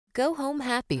Go home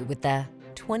happy with the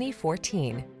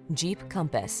 2014 Jeep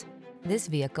Compass. This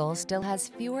vehicle still has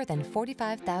fewer than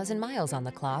 45,000 miles on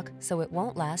the clock, so it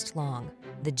won't last long.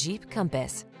 The Jeep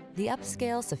Compass, the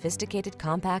upscale, sophisticated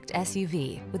compact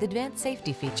SUV with advanced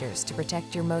safety features to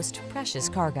protect your most precious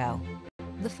cargo.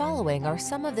 The following are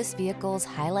some of this vehicle's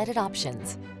highlighted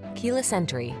options: keyless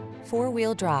entry,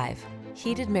 four-wheel drive,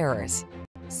 heated mirrors,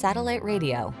 satellite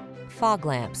radio, fog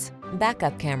lamps,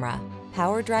 backup camera,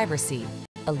 power driver seat,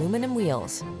 aluminum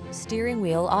wheels, steering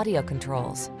wheel audio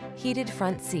controls, heated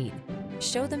front seat.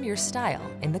 Show them your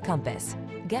style in the Compass.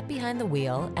 Get behind the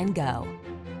wheel and go.